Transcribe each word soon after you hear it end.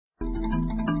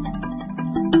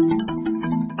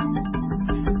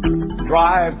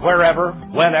drive wherever,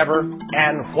 whenever,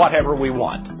 and whatever we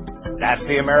want. That's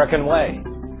the American way.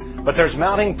 But there's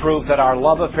mounting proof that our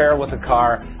love affair with the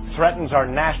car threatens our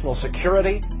national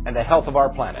security and the health of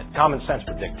our planet. Common sense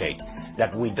would dictate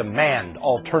that we demand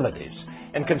alternatives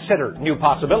and consider new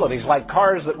possibilities like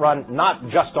cars that run not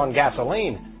just on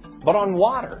gasoline, but on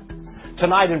water.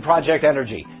 Tonight in Project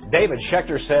Energy, David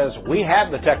Schechter says we have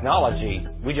the technology,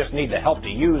 we just need the help to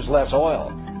use less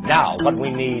oil. Now, what we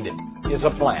need is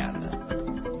a plan.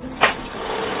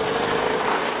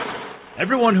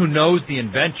 Everyone who knows the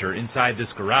inventor inside this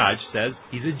garage says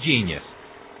he's a genius.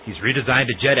 He's redesigned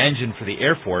a jet engine for the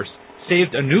Air Force,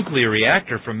 saved a nuclear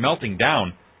reactor from melting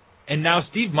down, and now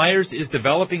Steve Myers is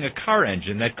developing a car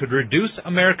engine that could reduce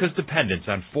America's dependence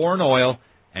on foreign oil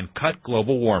and cut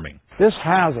global warming. This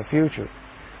has a future.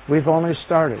 We've only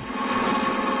started.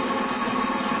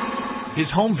 His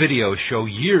home videos show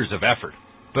years of effort,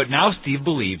 but now Steve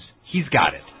believes he's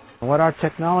got it. What our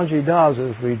technology does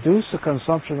is reduce the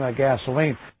consumption of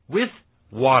gasoline with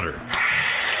water.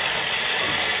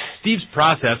 Steve's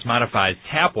process modifies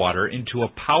tap water into a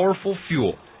powerful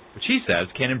fuel, which he says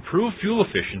can improve fuel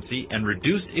efficiency and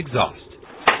reduce exhaust.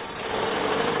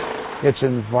 It's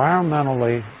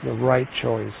environmentally the right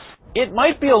choice. It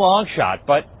might be a long shot,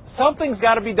 but something's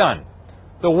got to be done.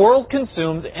 The world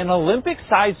consumes an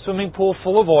Olympic-sized swimming pool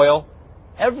full of oil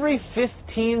every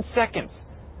 15 seconds.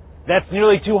 That's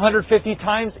nearly 250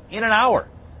 times in an hour.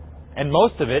 And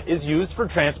most of it is used for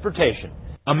transportation.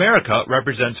 America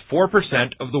represents 4%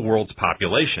 of the world's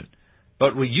population,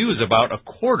 but we use about a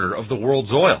quarter of the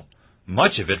world's oil,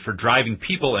 much of it for driving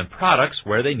people and products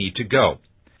where they need to go.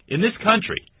 In this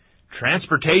country,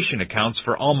 transportation accounts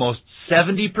for almost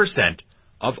 70%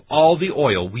 of all the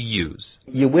oil we use.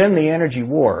 You win the energy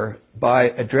war by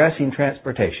addressing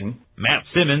transportation. Matt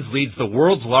Simmons leads the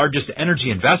world's largest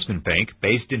energy investment bank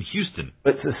based in Houston.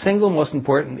 It's the single most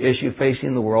important issue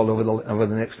facing the world over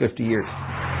the next 50 years.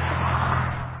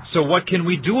 So what can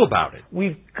we do about it?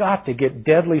 We've got to get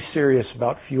deadly serious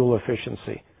about fuel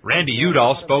efficiency. Randy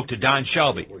Udall spoke to Don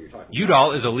Shelby.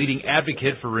 Udall is a leading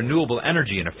advocate for renewable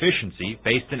energy and efficiency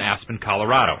based in Aspen,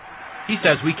 Colorado. He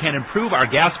says we can improve our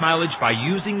gas mileage by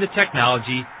using the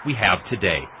technology we have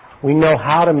today. We know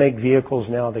how to make vehicles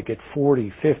now that get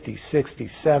 40, 50,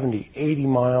 60, 70, 80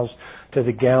 miles to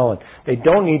the gallon. They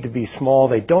don't need to be small.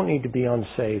 They don't need to be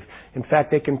unsafe. In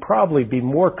fact, they can probably be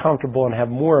more comfortable and have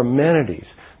more amenities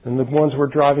than the ones we're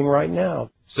driving right now.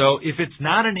 So if it's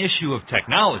not an issue of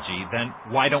technology,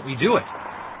 then why don't we do it?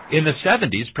 In the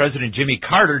 70s, President Jimmy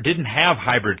Carter didn't have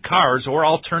hybrid cars or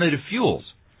alternative fuels,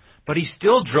 but he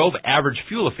still drove average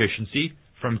fuel efficiency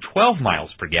from 12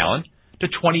 miles per gallon to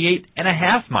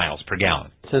 28.5 miles per gallon.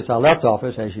 Since I left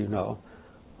office, as you know,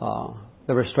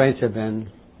 the restraints have been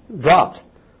dropped.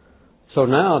 So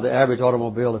now the average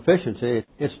automobile efficiency,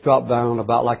 it's dropped down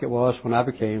about like it was when I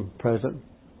became president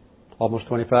almost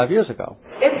 25 years ago.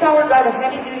 It's powered by the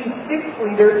heavy-duty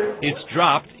 6-liter. It's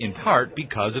dropped in part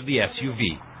because of the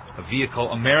SUV, a vehicle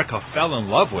America fell in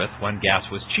love with when gas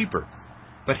was cheaper.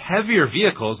 But heavier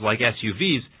vehicles like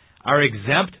SUVs are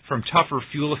exempt from tougher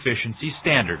fuel efficiency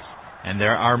standards, and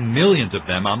there are millions of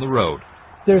them on the road.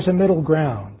 There's a middle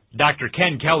ground. Dr.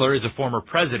 Ken Keller is a former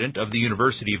president of the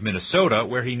University of Minnesota,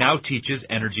 where he now teaches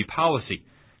energy policy.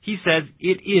 He says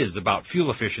it is about fuel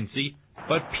efficiency,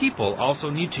 but people also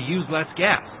need to use less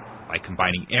gas by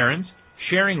combining errands,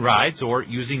 sharing rides, or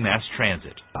using mass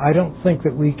transit. I don't think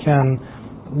that we can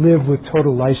live with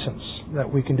total license,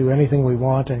 that we can do anything we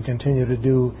want and continue to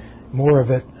do more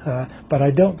of it. But I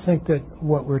don't think that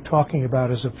what we're talking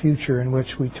about is a future in which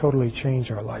we totally change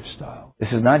our lifestyle. This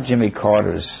is not Jimmy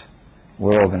Carter's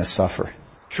 "we're all going to suffer."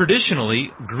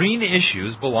 Traditionally, green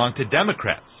issues belong to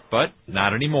Democrats, but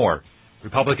not anymore.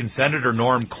 Republican Senator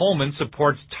Norm Coleman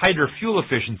supports tighter fuel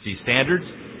efficiency standards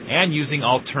and using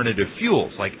alternative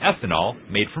fuels like ethanol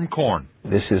made from corn.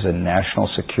 This is a national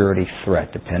security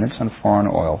threat. Dependence on foreign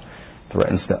oil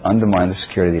threatens to undermine the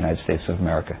security of the United States of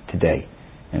America today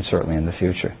and certainly in the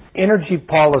future. Energy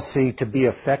policy, to be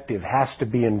effective, has to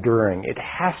be enduring. It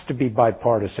has to be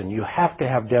bipartisan. You have to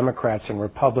have Democrats and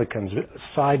Republicans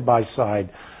side by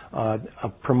side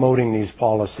promoting these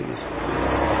policies.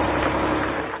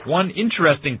 One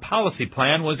interesting policy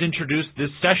plan was introduced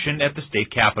this session at the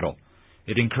state capitol.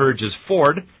 It encourages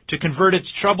Ford to convert its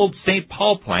troubled St.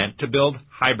 Paul plant to build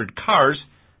hybrid cars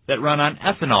that run on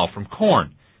ethanol from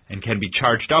corn and can be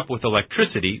charged up with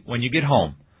electricity when you get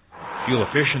home. Fuel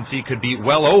efficiency could be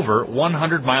well over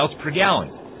 100 miles per gallon,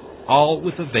 all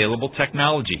with available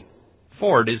technology.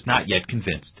 Ford is not yet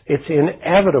convinced. It's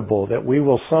inevitable that we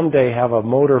will someday have a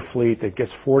motor fleet that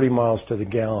gets 40 miles to the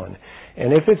gallon.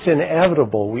 And if it's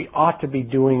inevitable, we ought to be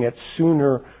doing it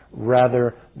sooner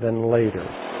rather than later.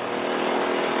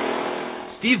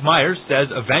 Steve Myers says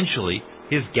eventually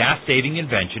his gas-saving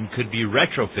invention could be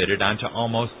retrofitted onto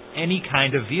almost any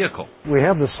kind of vehicle. We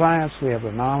have the science, we have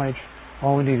the knowledge.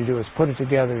 All we need to do is put it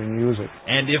together and use it.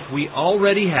 And if we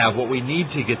already have what we need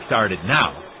to get started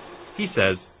now, he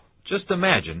says, just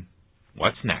imagine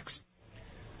what's next.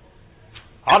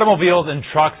 Automobiles and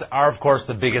trucks are, of course,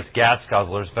 the biggest gas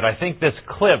guzzlers, but I think this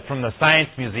clip from the Science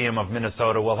Museum of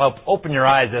Minnesota will help open your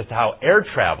eyes as to how air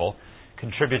travel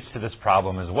contributes to this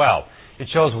problem as well. It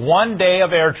shows 1 day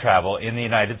of air travel in the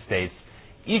United States.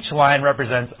 Each line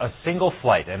represents a single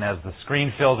flight, and as the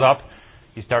screen fills up,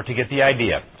 you start to get the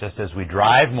idea. Just as we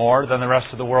drive more than the rest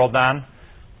of the world on,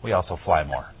 we also fly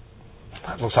more.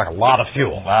 It looks like a lot of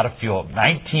fuel. A lot of fuel.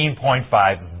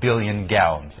 19.5 billion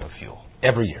gallons of fuel.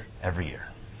 Every year. Every year.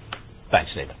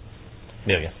 Thanks, David.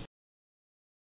 Amelia.